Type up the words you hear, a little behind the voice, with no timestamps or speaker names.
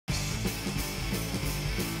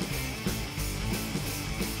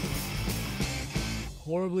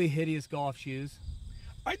horribly hideous golf shoes.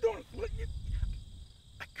 I don't.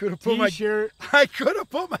 I could have put my T-shirt. I could have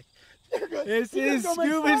put my. This is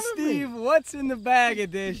Scuba Steve What's in the Bag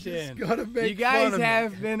edition. You guys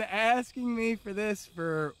have been asking me for this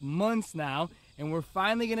for months now, and we're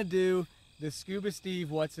finally going to do the Scuba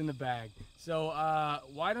Steve What's in the Bag. So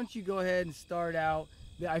why don't you go ahead and start out.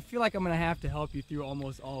 I feel like I'm going to have to help you through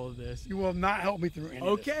almost all of this. You will not help me through any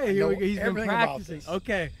of this. Okay, here we go. He's been practicing.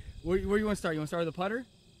 Okay, where you want to start? You want to start with the putter?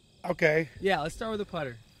 Okay. Yeah, let's start with the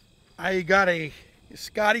putter. I got a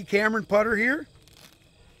Scotty Cameron putter here.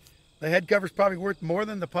 The head cover's probably worth more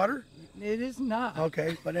than the putter. It is not.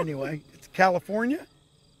 Okay, but anyway, it's California.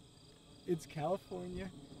 It's California.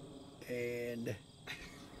 And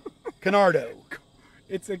Canardo.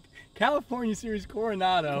 It's a California Series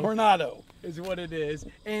Coronado. Coronado is what it is.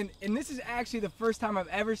 And this is actually the first time I've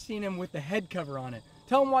ever seen him with the head cover on it.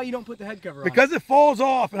 Tell him why you don't put the head cover on. Because it falls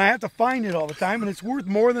off and I have to find it all the time, and it's worth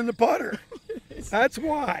more than the putter. That's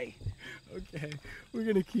why. Okay, we're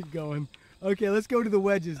gonna keep going. Okay, let's go to the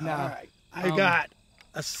wedges now. All right, I got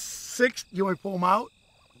a 6. You want to pull them out?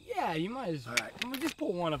 Yeah, you might as well. All right. We'll just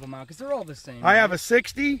pull one of them out because they're all the same. I have a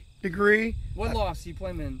 60 degree. What lofts do you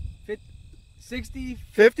play them in? 60?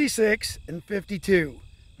 56 and 52.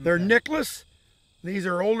 They're Nicklaus. These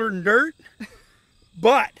are older than dirt,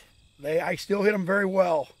 but I still hit them very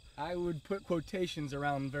well. I would put quotations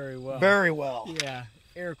around very well. Very well. Yeah,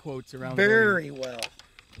 air quotes around very well.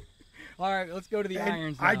 All right, let's go to the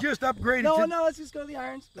irons now. I just upgraded. No, let's just go to the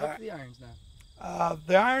irons. Go to the irons now.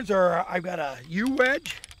 The irons are, I've got a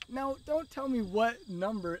U-wedge. No, don't tell me what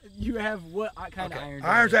number. You have what kind of irons?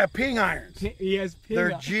 Irons have ping irons. He has ping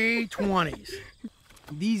They're irons. G20s.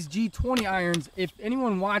 These G20 irons, if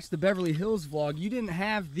anyone watched the Beverly Hills vlog, you didn't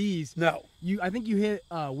have these. No. I think you hit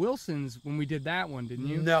Wilson's when we did that one, didn't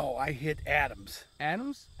you? No, I hit Adams.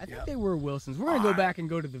 Adams? I think they were Wilson's. We're going to go back and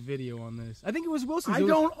go to the video on this. I think it was Wilson's. I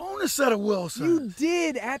don't own a set of Wilson's. You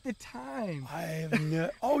did at the time. I have no.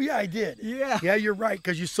 Oh, yeah, I did. Yeah. Yeah, you're right,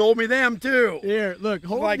 because you sold me them, too. Here, look,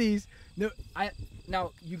 hold these. No,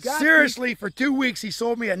 now, you got seriously, for 2 weeks, he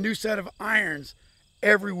sold me a new set of irons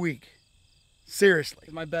every week. Seriously.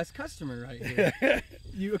 My best customer right here.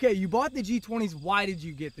 You bought the G20s. Why did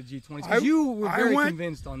you get the G20s? Because you were very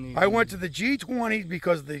convinced on these. I went to the G20s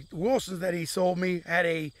because the Wilsons that he sold me had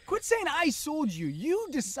a... Quit saying I sold you. You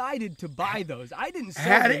decided to buy those. I didn't sell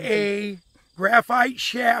had them. A graphite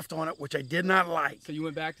shaft on it, which I did not like. So you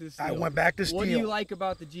went back to the steel. I went back to steel. What do you like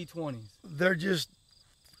about the G20s? They're just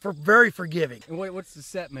very forgiving. And what's the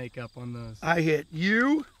set makeup on those? I hit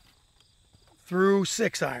U through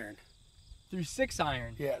 6 iron. Through 6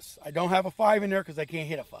 iron? Yes. I don't have a 5 in there because I can't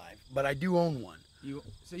hit a 5, but I do own one.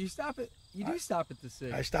 So you stop at, you do stop at the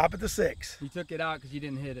 6. I stop at the 6. You took it out because you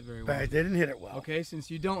didn't hit it very well. But I didn't hit it well. Okay,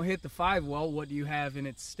 since you don't hit the 5 well, what do you have in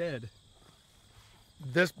its stead?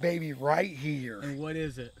 This baby right here. And what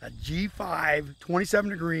is it? A G5 27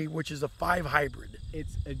 degree, which is a 5 hybrid.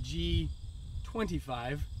 It's a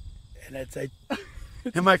G25. And it's a...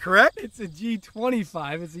 Am I correct? It's a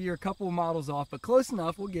G25. You're a couple of models off, but close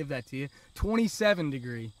enough. We'll give that to you. 27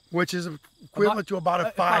 degree. Which is equivalent to about a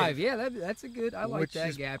 5. Yeah, that's a good. I like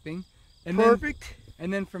that gapping. And perfect.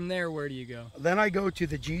 And then from there, where do you go? Then I go to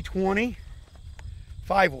the G20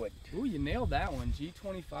 5 wood. Ooh, you nailed that one.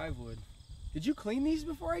 G25 wood. Did you clean these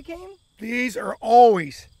before I came? These are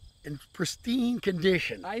always in pristine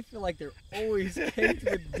condition. I feel like they're always caked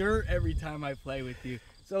with dirt every time I play with you.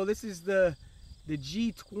 So this is the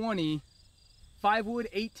G20 5 wood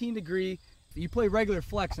 18 degree. You play regular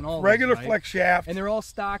flex and all regular right? flex shaft. And they're all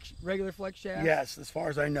stock regular flex shafts? Yes, as far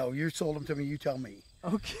as I know. You sold them to me, you tell me.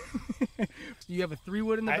 Okay. So you have a 3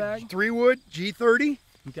 wood in the bag? 3 wood, G30.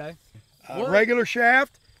 Okay. Regular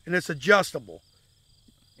shaft, and it's adjustable.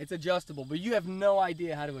 It's adjustable, but you have no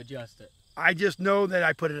idea how to adjust it. I just know that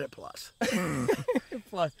I put it at plus.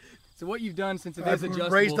 Plus. So what you've done since it is adjustable,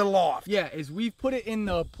 raised the loft. Yeah, is we've put it in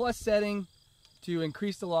the plus setting to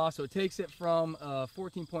increase the loft, so it takes it from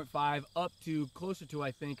 14.5 up to closer to, I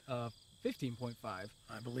think, 15.5. I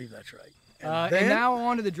believe that's right. And now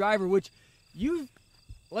on to the driver, which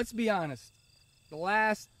let's be honest,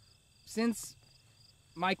 since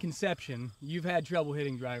my conception, you've had trouble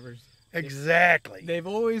hitting drivers. Exactly. They've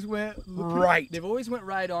always went right. They've always went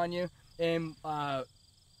right on you, and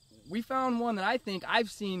we found one that I think I've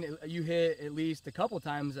seen you hit at least a couple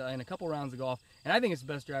times in a couple rounds of golf, and I think it's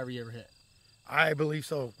the best driver you ever hit. I believe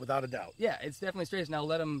so, without a doubt. Yeah, it's definitely straight. Now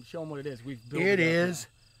let them show them what it is. We've built it is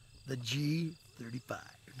the G35.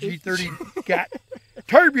 G30 got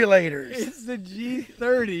turbulators. It's the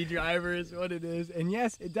G30 driver is what it is, and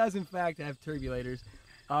yes, it does in fact have turbulators.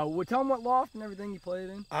 Well, tell them what loft and everything you play it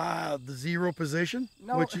in. The 0 position,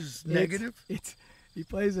 which is negative. He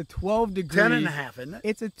plays a 12 degree. 10.5, isn't it?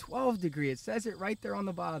 It's a 12 degree. It says it right there on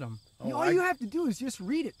the bottom. All you have to do is just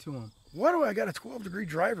read it to him. What do I got a 12 degree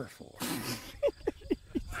driver for?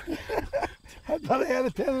 I thought I had a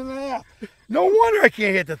 10.5. No wonder I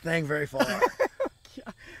can't hit the thing very far.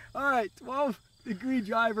 All right, 12 degree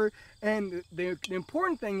driver. And the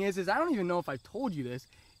important thing is I don't even know if I've told you this.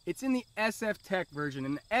 It's in the SF Tech version.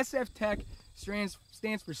 And the SF Tech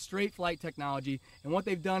stands for straight flight technology, and what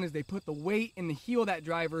they've done is they put the weight in the heel of that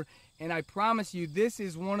driver, and I promise you this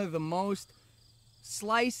is one of the most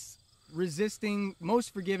slice resisting,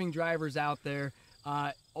 most forgiving drivers out there.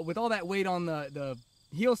 With all that weight on the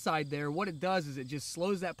heel side there, what it does is it just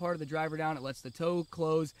slows that part of the driver down, it lets the toe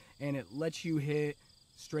close, and it lets you hit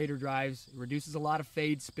straighter drives. It reduces a lot of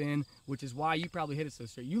fade spin, which is why you probably hit it so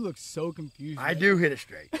straight. You look so confused. I do hit it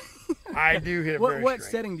straight. I do hit it very straight. What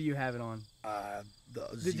setting do you have it on? The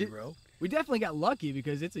 0. We definitely got lucky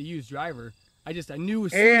because it's a used driver. I knew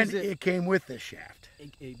as soon as it came with this shaft.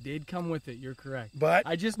 It did come with it. You're correct. But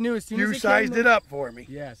I just knew as soon as it you sized it up for me.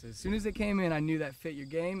 Yes, as soon as it came in, I knew that fit your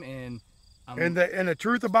game. And the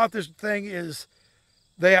truth about this thing is,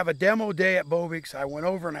 they have a demo day at Bovix. I went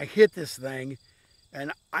over and I hit this thing,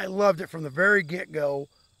 and I loved it from the very get-go.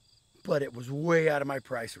 But it was way out of my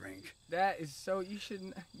price range. That is so. You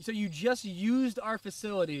shouldn't. So you just used our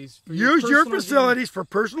facilities. Use your facilities for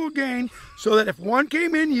personal gain, so that if one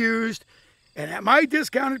came in used, and at my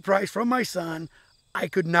discounted price from my son, I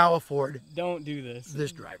could now afford. Don't do this.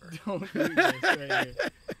 This driver. Don't do this right here.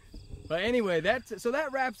 But anyway, that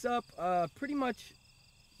wraps up pretty much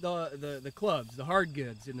the clubs, the hard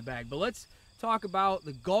goods in the bag. But let's talk about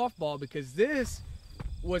the golf ball, because this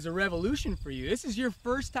was a revolution for you. This is your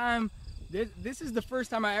first time. This is the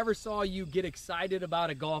first time I ever saw you get excited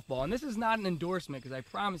about a golf ball. And this is not an endorsement, because I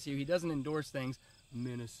promise you he doesn't endorse things.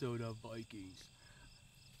 Minnesota Vikings.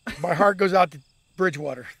 My heart goes out to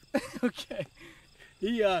Bridgewater. Okay.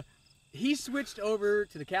 He switched over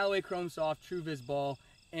to the Callaway Chrome Soft True Viz ball,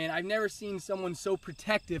 and I've never seen someone so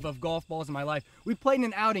protective of golf balls in my life. We played in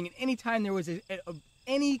an outing, and anytime there was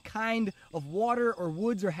any kind of water or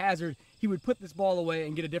woods or hazard, he would put this ball away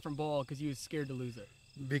and get a different ball because he was scared to lose it.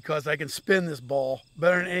 Because I can spin this ball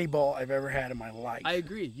better than any ball I've ever had in my life. I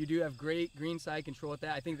agree. You do have great green side control with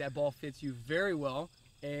that. I think that ball fits you very well.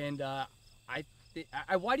 And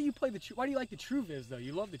why do you like the True Viz though?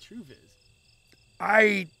 You love the True Viz.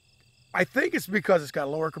 I think it's because it's got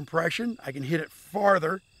lower compression. I can hit it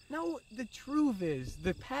farther. No, the True Viz,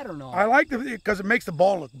 the pattern on it. I like because it makes the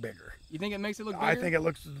ball look bigger. You think it makes it look bigger? I think it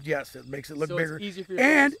looks, yes, it makes it look bigger. It's easier for your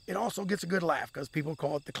and face? It also gets a good laugh because people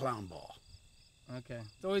call it the clown ball. Okay.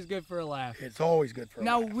 It's always good for a laugh. It's always good for a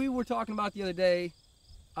laugh. Now, we were talking about the other day,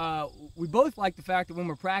 we both like the fact that when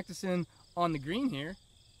we're practicing on the green here,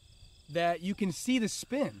 that you can see the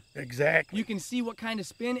spin. Exactly. You can see what kind of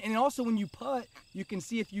spin, and also when you putt, you can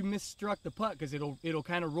see if you misstruck the putt, because it'll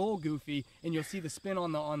kind of roll goofy, and you'll see the spin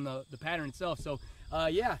on the pattern itself. So,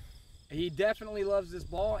 yeah, he definitely loves this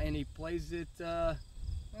ball, and he plays it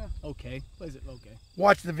okay. Plays it okay.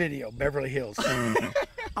 Watch the video, Beverly Hills.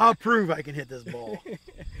 I'll prove I can hit this ball.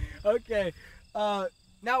 Okay.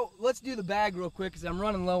 Now let's do the bag real quick, because I'm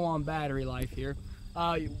running low on battery life here.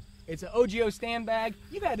 It's an OGO stand bag.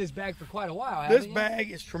 You've had this bag for quite a while, haven't you? This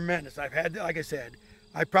bag is tremendous. I've had, like I said,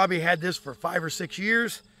 I probably had this for 5 or 6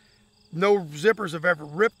 years. No zippers have ever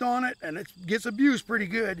ripped on it, and it gets abused pretty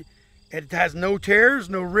good. It has no tears,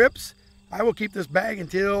 no rips. I will keep this bag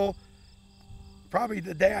until probably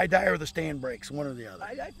the day I die or the stand breaks, one or the other.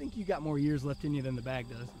 I think you got more years left in you than the bag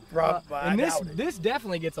does. And this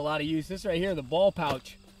definitely gets a lot of use. This right here, the ball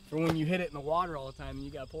pouch, for when you hit it in the water all the time and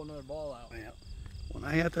you got to pull another ball out. Yeah. When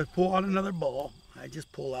I have to pull out another ball, I just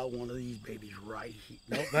pull out one of these babies right here.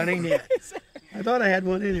 Nope, that ain't it. I thought I had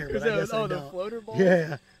one in here, but I guess I don't. The floater ball?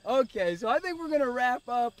 Yeah. Okay, so I think we're going to wrap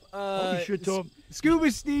up you should tell Scuba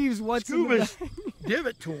Steve's Scuba's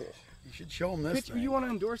divot tool. You should show them this thing. You want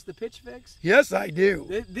to endorse the pitch fix? Yes, I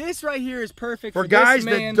do. This right here is perfect for guys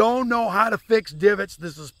that don't know how to fix divots.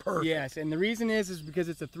 This is perfect. Yes, and the reason is because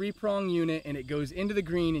it's a 3-prong unit, and it goes into the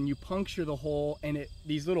green, and you puncture the hole, and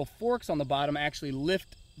these little forks on the bottom actually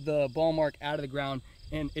lift the ball mark out of the ground,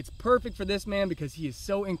 and it's perfect for this man because he is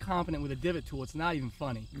so incompetent with a divot tool. It's not even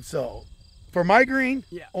funny. So, for my green,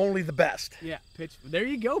 only the best. Yeah, there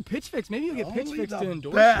you go, pitch fix. Maybe you'll get pitch fix to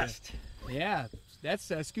endorse best. You. Yeah.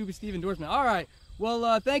 That's Scuba Steve endorsement. All right.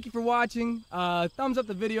 Well, thank you for watching. Thumbs up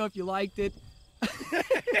the video if you liked it.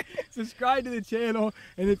 Subscribe to the channel.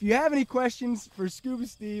 And if you have any questions for Scuba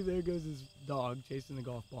Steve, there goes his dog chasing the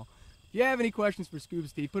golf ball. If you have any questions for Scuba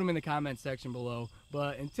Steve, put them in the comments section below.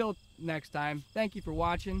 But until next time, thank you for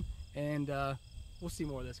watching, and we'll see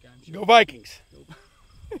more of this guy, I'm sure. Go Vikings.